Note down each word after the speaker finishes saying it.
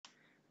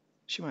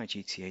Shemai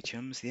GTA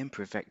chums, the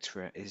Emperor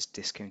Vectre is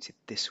discounted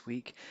this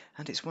week,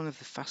 and it's one of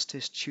the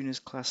fastest tuners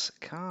class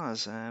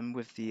cars.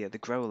 With the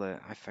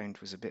Growler, I found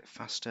was a bit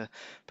faster,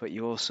 but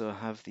you also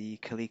have the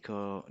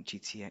Calico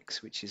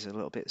GTX, which is a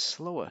little bit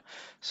slower.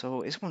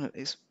 So it's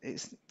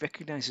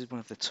recognised as one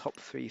of the top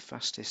 3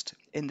 fastest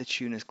in the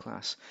tuners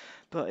class.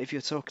 But if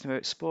you're talking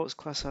about sports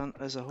class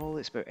as a whole,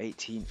 it's about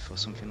 18th or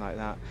something like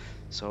that.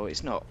 So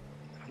it's not.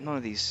 None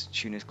of these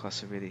tuners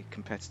class are really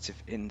competitive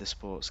in the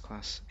sports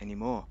class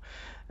anymore,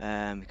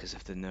 because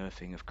of the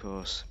nerfing, of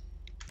course.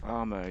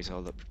 Armor is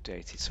all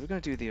updated, so we're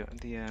going to do we're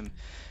going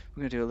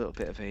to do a little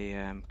bit of a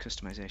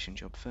customization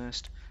job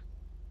first,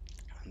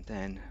 and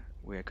then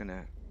we're going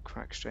to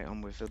crack straight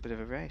on with a bit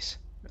of a race.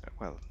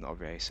 Well, not a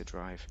race, a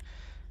drive.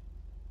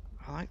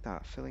 I like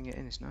that, filling it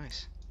in is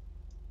nice.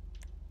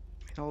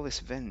 I mean, all this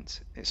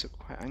vent, it's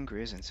quite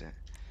angry, isn't it?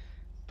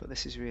 But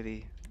this is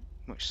really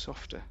much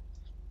softer.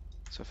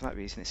 So for that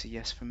reason, it's a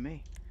yes from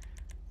me.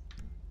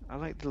 I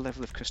like the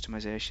level of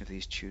customization of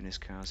these tuners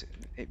cars.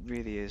 It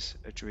really is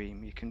a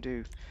dream. You can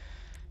do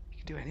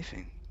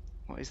anything.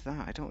 What is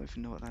that? I don't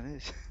even know what that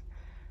is.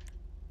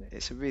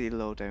 It's a really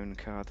low down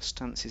car. The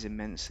stance is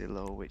immensely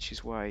low, which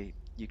is why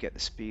you get the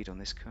speed on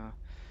this car.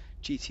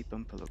 GT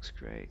bumper looks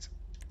great.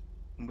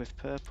 And with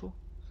purple?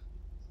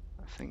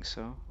 I think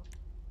so.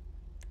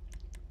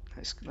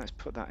 Let's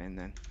put that in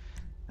then.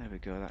 There we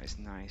go, that is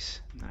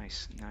nice,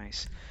 nice,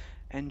 nice.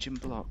 Engine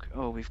block.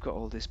 Oh, we've got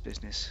all this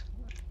business.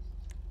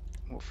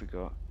 What have we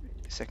got?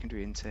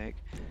 Secondary intake.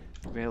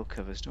 Rail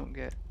covers don't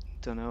get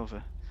done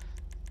over.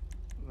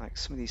 Like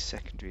some of these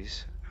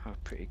secondaries are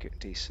pretty good,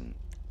 decent.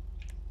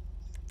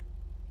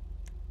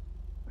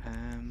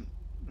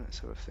 Let's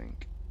have a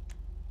think.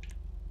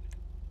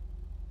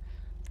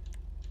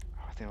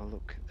 Oh, they all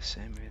look the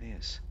same, really.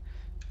 Let's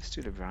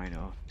do the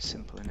Rhino.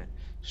 Simple, innit?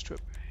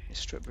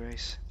 Strut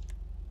brace.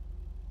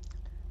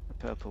 The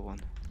purple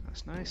one.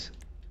 That's nice.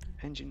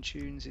 Engine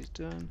tunes is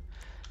done.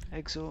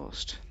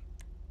 Exhaust.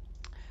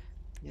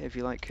 Yeah, if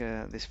you like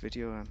this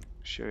video, I'm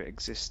sure it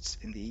exists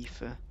in the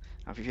ether.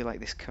 And if you like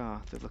this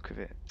car, the look of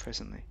it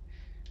presently.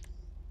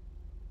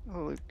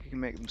 Oh, look, you can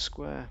make them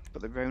square,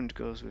 but the round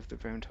goes with the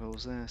round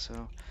holes there,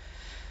 so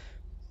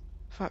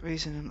for that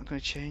reason I'm not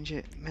going to change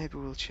it. Maybe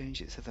we'll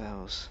change it to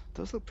those.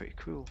 Those look pretty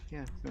cool.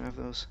 Yeah, we're going to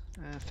have those.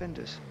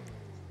 Fenders.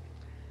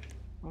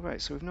 Alright,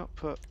 so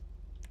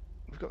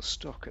we've got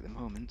stock at the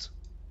moment.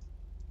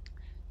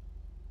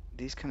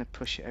 These kind of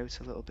push it out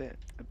a little bit,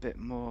 a bit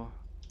more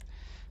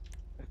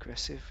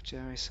aggressive,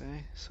 dare I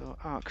say. So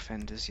arc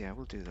fenders, yeah,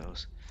 we'll do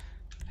those.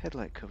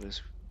 Headlight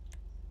covers.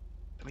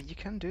 I mean, you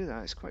can do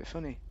that, it's quite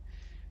funny.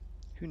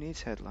 Who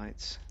needs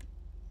headlights?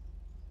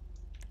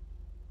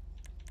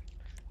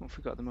 What have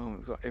we got at the moment?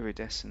 We've got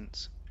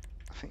iridescence.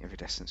 I think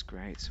iridescence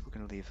great, so we're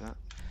going to leave that.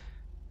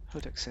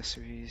 Hood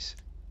accessories.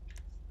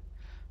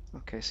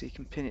 Okay, so you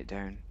can pin it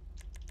down.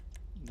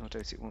 No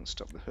doubt it won't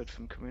stop the hood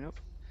from coming up.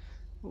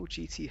 Oh,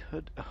 GT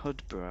hood, a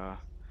hood bra.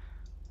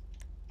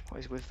 What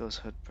is with those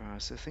hood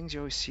bras? They're things you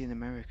always see in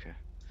America.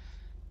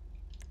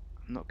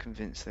 I'm not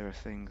convinced they're a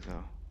thing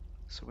though,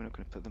 so we're not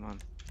going to put them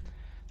on.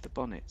 The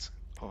bonnet,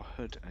 or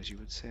hood as you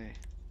would say.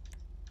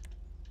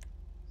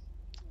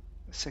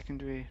 The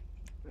secondary,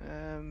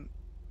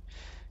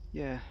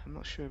 yeah, I'm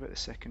not sure about the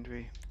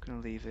secondary. I'm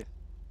going to leave it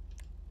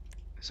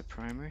as a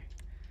primary.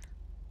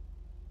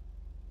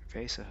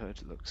 Racer hood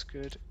looks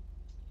good.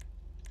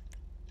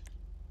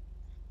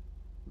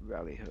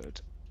 Rally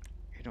hood.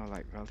 You don't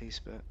like rallies,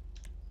 but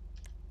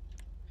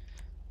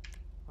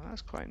well,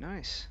 that's quite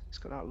nice. It's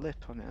got that lip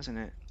on it, hasn't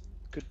it?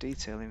 Good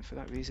detailing. For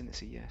that reason,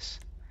 it's a yes.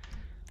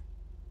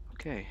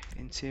 Okay,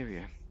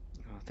 interior.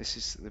 Oh, this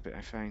is the bit I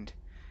find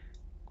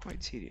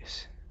quite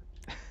tedious.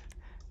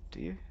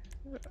 Do you?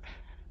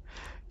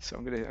 So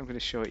I'm gonna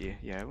show it you.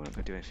 Yeah, we're not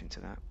gonna do anything to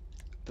that.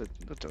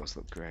 The doors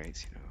look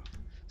great, you know.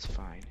 It's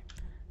fine.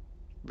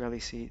 Rally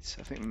seats.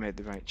 I think we made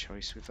the right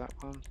choice with that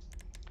one.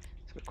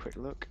 Let's have a quick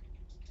look.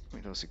 I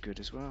think those are good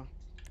as well.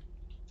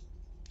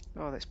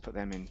 Oh, let's put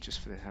them in just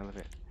for the hell of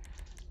it.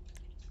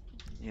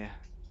 Yeah.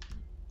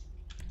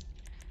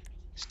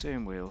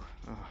 Steering wheel.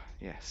 Oh,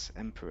 yes.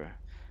 Emperor.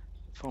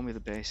 Formula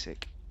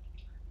Basic.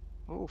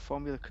 Oh,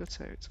 Formula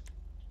Cutout.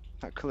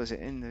 That colours it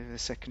in, the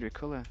secondary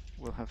colour.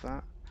 We'll have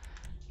that.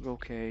 Roll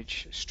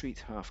cage,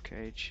 street half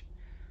cage.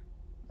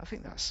 I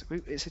think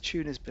it's a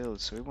tuner's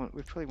build, so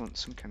we probably want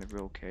some kind of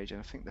roll cage,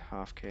 and I think the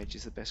half cage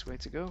is the best way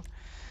to go.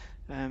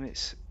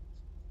 It's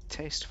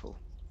tasteful.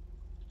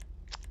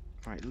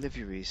 Right,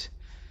 liveries.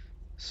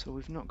 So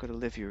we've not got a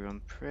livery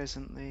on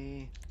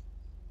presently.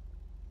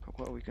 But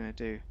what are we going to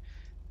do?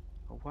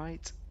 A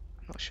white?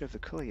 I'm not sure of the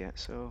colour yet,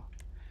 so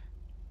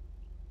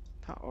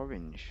that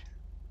orange.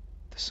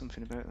 There's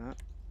something about that.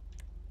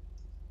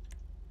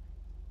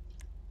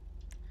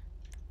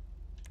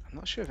 I'm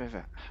not sure I've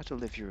ever had a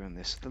livery on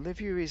this. The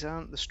liveries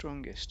aren't the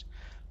strongest,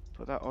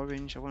 but that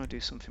orange, I want to do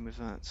something with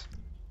that.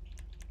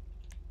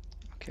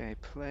 Okay,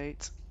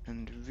 plate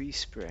and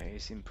respray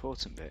is the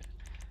important bit.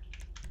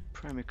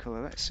 Primary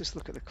colour, let's just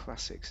look at the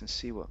classics and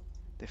see what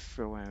they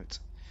throw out.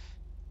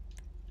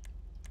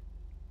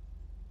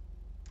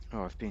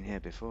 Oh, I've been here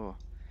before.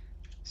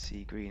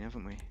 Sea green,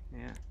 haven't we?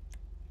 Yeah.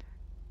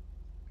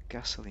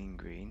 Gasoline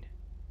green.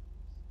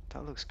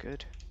 That looks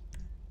good.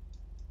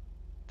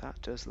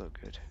 That does look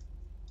good.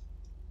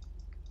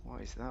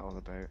 What is that all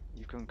about?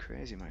 You've gone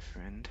crazy, my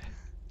friend.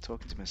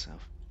 Talking to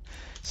myself.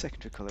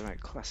 Secondary colour, right,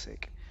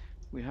 classic.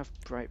 We have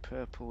bright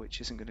purple,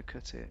 which isn't going to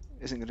cut it.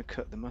 Isn't going to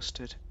cut the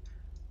mustard.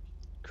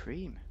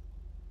 Cream.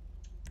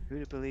 Who'd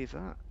have believed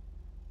that?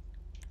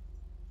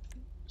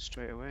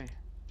 Straight away.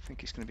 I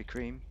think it's going to be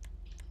cream.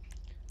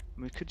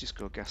 And we could just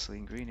go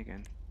gasoline green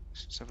again.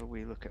 Let's just have a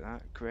wee look at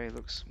that. Grey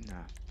looks... nah.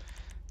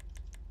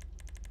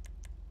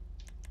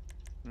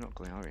 We're not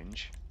going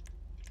orange.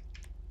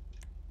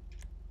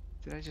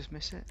 Did I just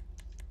miss it?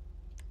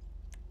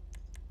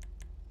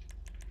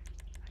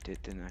 I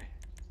did, didn't I?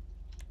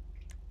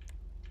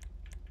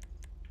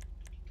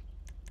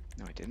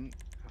 No, I didn't.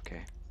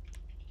 Okay.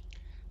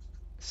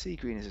 Sea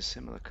green is a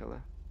similar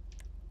colour,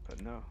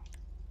 but no.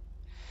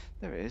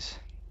 There it is.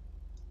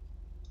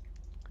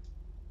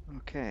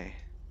 Okay.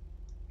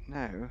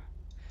 Now,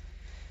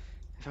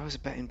 if I was a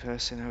betting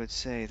person, I would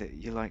say that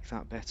you like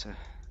that better.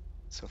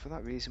 So for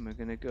that reason, we're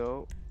going to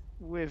go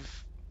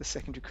with the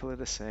secondary colour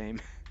the same.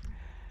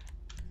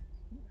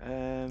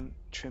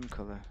 Trim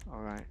colour,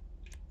 alright.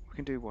 We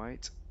can do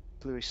white.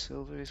 Bluish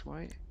silver is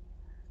white.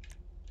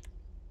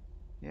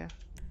 Yeah,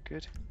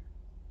 good.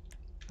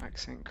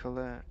 Accent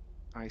colour,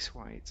 ice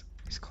white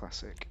is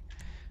classic.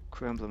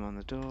 Chrome emblem on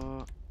the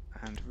door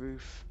and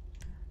roof.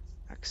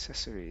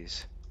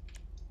 Accessories.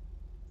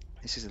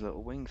 This is a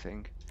little wing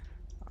thing.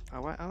 I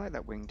like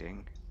that wing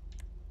ding.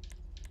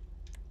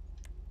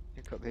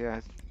 You've got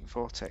the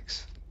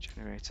vortex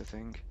generator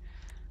thing.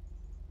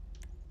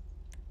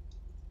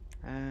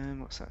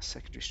 What's that?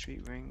 Secondary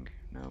street ring?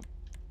 No.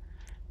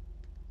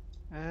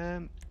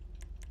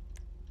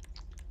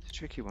 It's a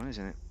tricky one,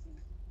 isn't it?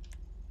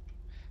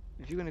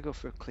 If you're going to go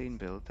for a clean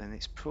build, then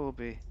it's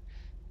probably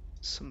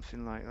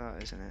something like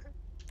that, isn't it?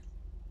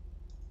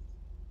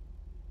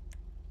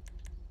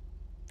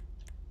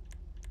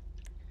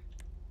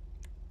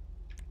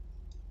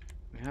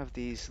 We have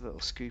these little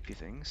scoopy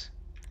things.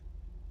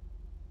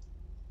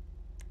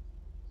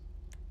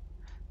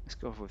 Let's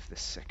go with the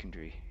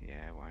secondary.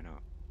 Yeah, why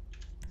not?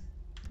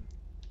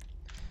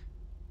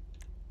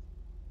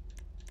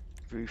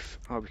 Roof.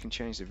 Oh, we can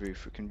change the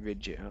roof. We can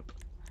ridge it up.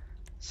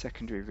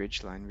 Secondary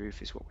ridgeline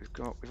roof is what we've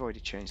got. We've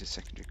already changed the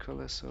secondary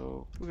colour,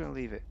 so we're going to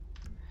leave it.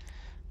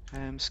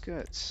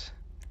 Skirts.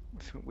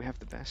 We have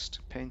the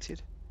best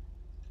painted.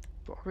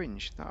 But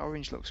orange. That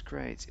orange looks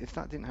great. If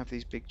that didn't have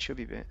these big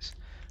chubby bits,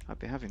 I'd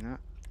be having that.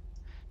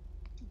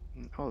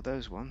 Oh,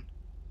 there's one.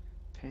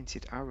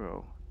 Painted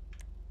arrow.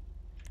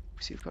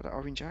 See, we've got that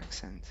orange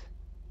accent.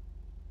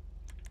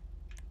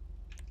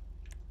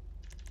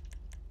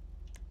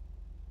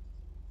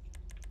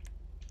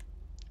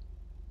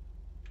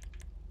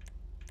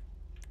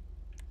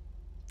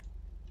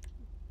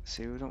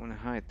 See, we don't want to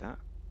hide that.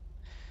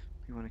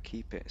 We want to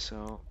keep it,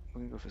 so we're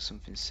going to go for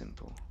something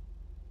simple.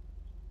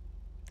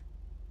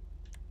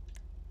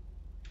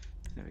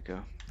 There we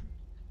go.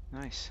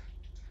 Nice.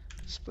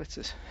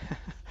 Splitters.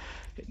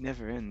 It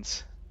never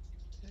ends.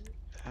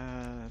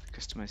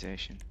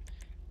 Customization.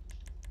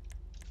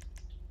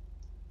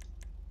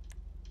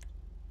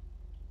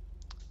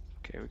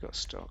 Okay, we've got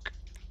stock.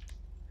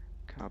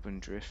 Carbon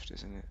drift,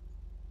 isn't it?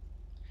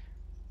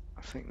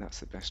 I think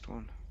that's the best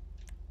one.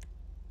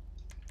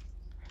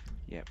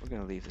 Yeah, we're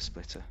going to leave the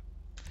splitter.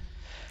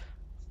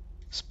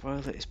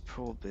 Spoiler is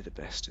probably the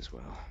best as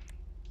well.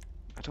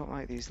 I don't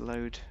like these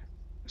load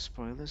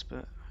spoilers,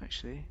 but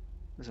actually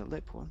there's a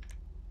lip one.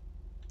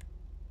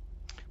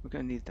 We're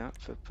going to need that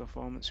for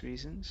performance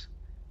reasons.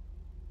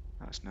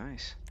 That's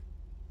nice.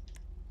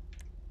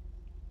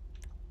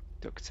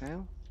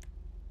 Ducktail.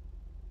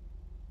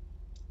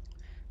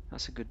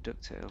 That's a good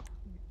ducktail.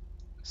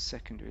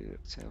 Secondary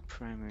ducktail,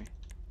 primary.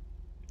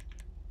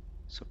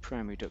 So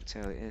primary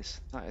ducktail it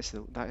is. That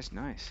is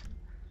nice.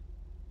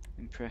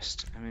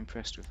 Impressed. I'm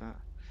impressed with that.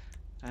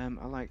 I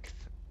like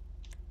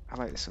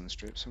the sun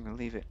strip, so I'm going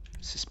to leave it.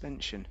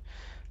 Suspension.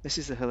 This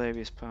is the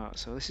hilarious part.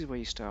 So this is where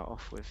you start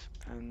off with,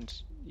 and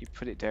you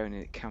put it down and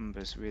it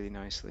cambers really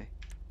nicely.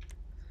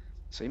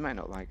 So you might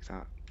not like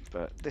that,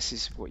 but this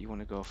is what you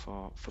want to go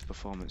for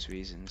performance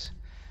reasons.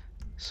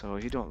 So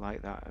if you don't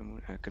like that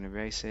and are going to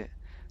race it,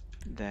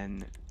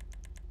 then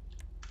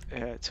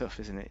tough,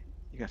 isn't it?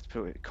 You have to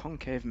put it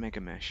concave mega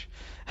mesh.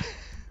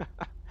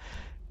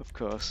 Of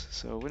course.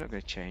 So we're not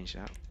going to change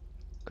that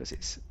because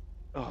it's.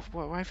 Oh,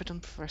 why have I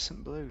done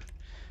fluorescent blue?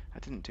 I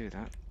didn't do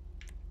that.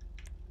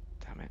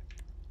 Damn it.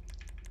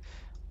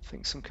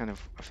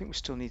 I think we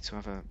still need to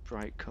have a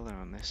bright colour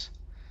on this.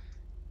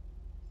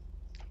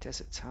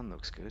 Desert tan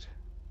looks good.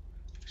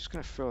 Just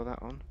going to throw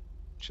that on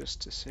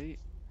just to see.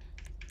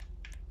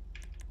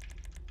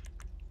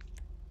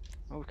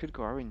 Oh, we could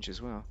go orange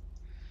as well.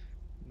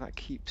 That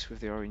keeps with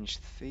the orange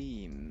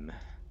theme.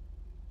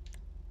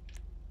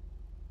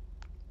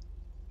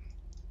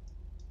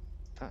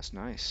 That's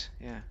nice.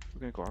 Yeah,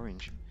 we're going to go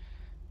orange.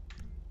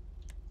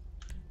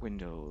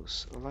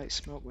 Windows. A light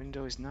smoke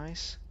window is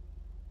nice.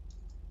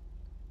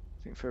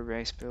 I think for a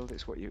race build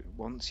it's what you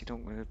want. You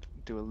don't want to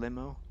do a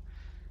limo,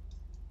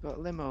 but a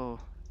limo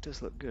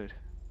does look good,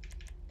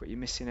 but you're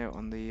missing out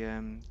on the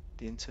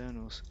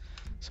internals.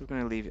 So we're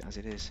going to leave it as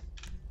it is.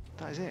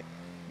 That is it.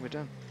 We're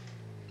done.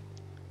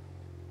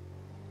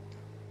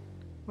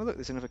 Well, look,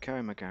 there's another car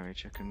in my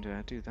garage. I can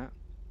do that.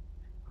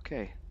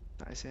 Okay,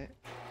 that is it.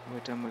 We're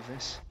done with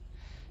this.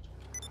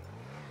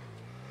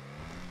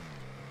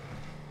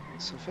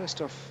 So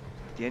first off,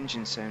 the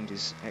engine sound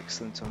is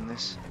excellent on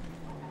this.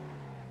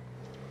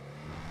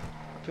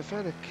 I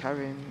prefer the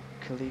Karin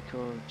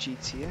Coleco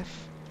GTF.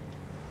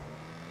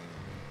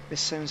 This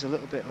sounds a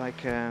little bit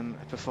like a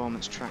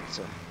performance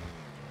tractor,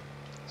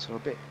 so a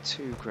bit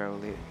too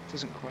growly. It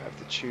doesn't quite have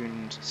the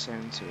tuned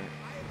sound to it.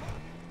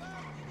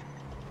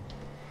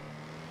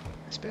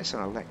 It's based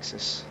on a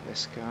Lexus,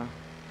 this car.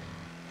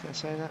 Did I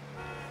say that?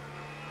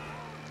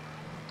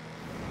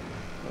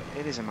 But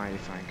it is a mighty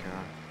fine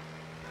car.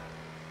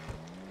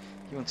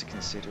 You want to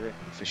consider it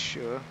for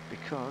sure,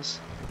 because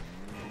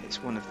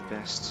it's one of the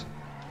best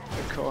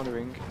at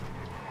cornering.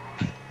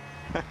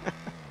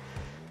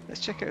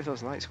 Let's check out if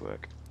those lights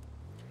work.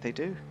 They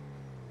do.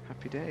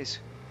 Happy days.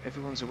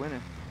 Everyone's a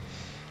winner.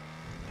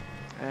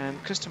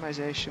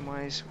 Customization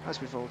wise,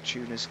 as with all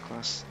tuners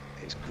class,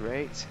 it's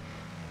great.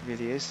 It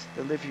really is.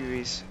 The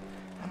liveries,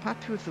 I'm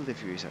happy with the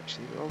liveries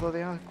actually, although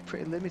they are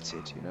pretty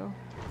limited, you know.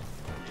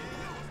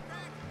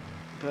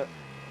 But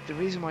the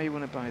reason why you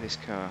want to buy this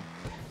car,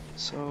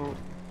 so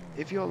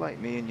if you're like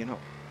me and you're not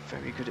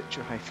very good at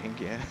driving,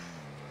 yeah,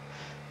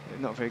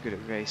 not very good at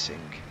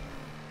racing,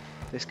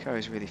 this car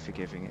is really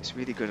forgiving. It's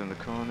really good on the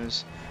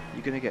corners.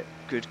 You're going to get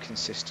good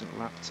consistent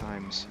lap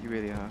times, you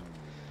really are.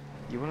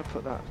 You want to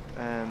put that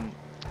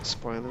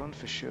spoiler on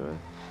for sure,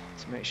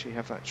 to make sure you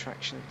have that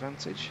traction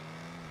advantage.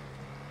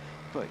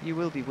 But you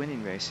will be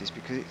winning races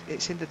because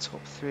it's in the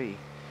top 3.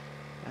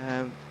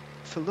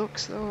 For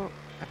looks though,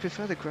 I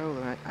prefer the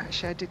Growler.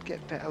 Actually, I did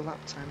get better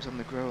lap times on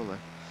the Growler.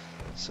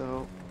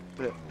 So,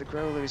 but the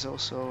Growler is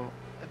also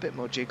a bit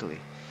more jiggly.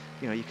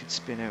 You know, you could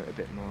spin out a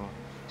bit more.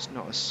 It's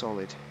not as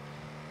solid.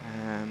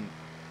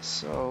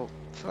 So,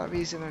 for that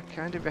reason, I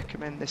kind of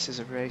recommend this as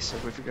a racer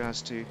with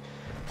regards to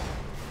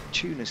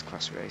tuners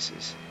class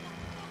races.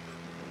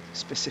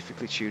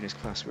 Specifically tuners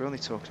class. We're only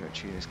talking about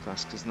tuners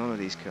class because none of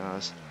these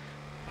cars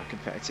are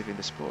competitive in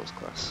the sports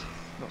class.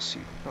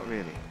 Not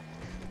really.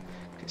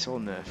 It's all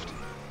nerfed.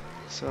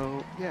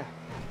 So yeah,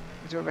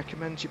 do I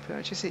recommend you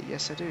purchase it?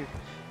 Yes, I do.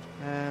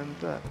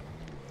 But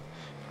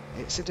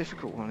it's a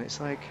difficult one. It's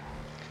like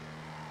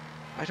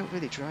I don't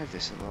really drive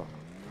this a lot.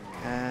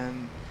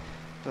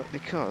 But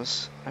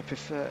because I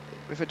prefer,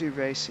 if I do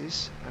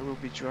races, I will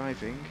be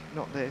driving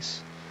not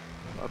this.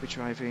 I'll be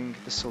driving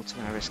the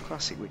Sultan RS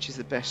Classic, which is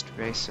the best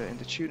racer in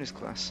the tuners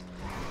class.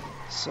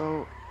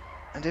 So,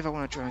 and if I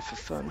want to drive for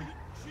fun,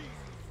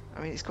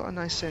 I mean, it's got a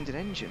nice sounding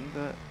engine,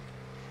 but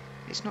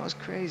it's not as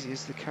crazy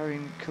as the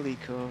Karin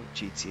Coleco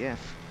GTF.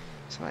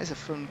 So that is a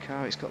fun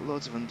car. It's got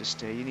loads of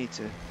understeer. You need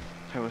to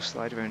power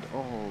slide around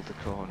all the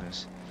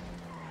corners.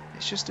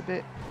 It's just a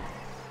bit,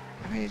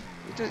 I mean,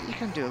 you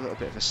can do a little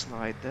bit of a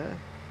slide there.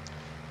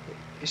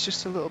 It's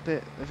just a little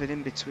bit of an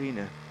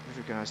in-betweener with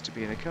regards to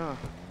being a car.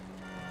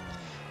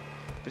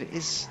 But it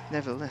is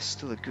nevertheless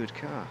still a good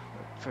car,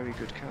 a very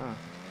good car,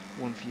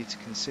 one for you to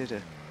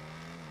consider.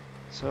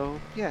 So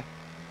yeah,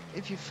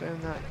 if you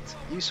found that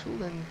useful,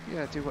 then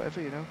yeah, do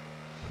whatever, you know,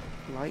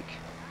 like,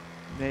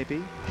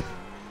 maybe.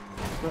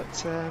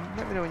 But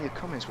let me know in your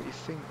comments what you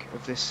think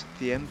of this,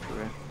 the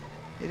Emperor.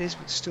 It is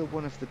still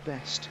one of the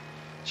best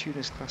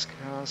tuners class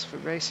cars for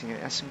racing, and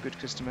it has some good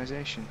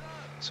customization,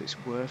 so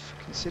it's worth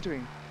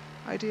considering.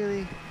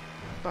 Ideally,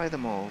 buy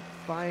them all.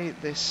 Buy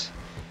this.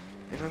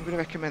 If I'm going to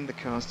recommend the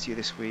cars to you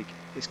this week,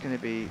 it's going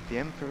to be the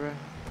Emperor,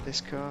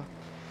 this car,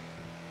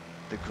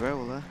 the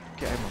Growler,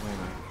 get out of my way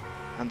man,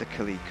 and the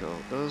Coleco.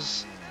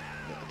 Those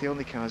are the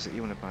only cars that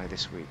you want to buy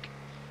this week,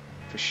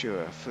 for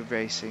sure, for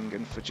racing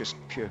and for just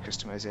pure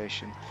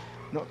customization,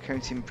 not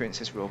counting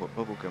Princess Robot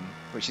Bubblegum,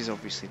 which is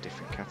obviously a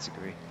different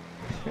category.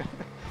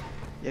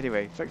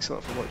 Anyway, thanks a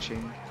lot for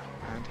watching,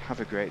 and have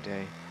a great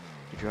day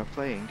if you are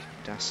playing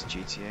Das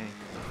GTA.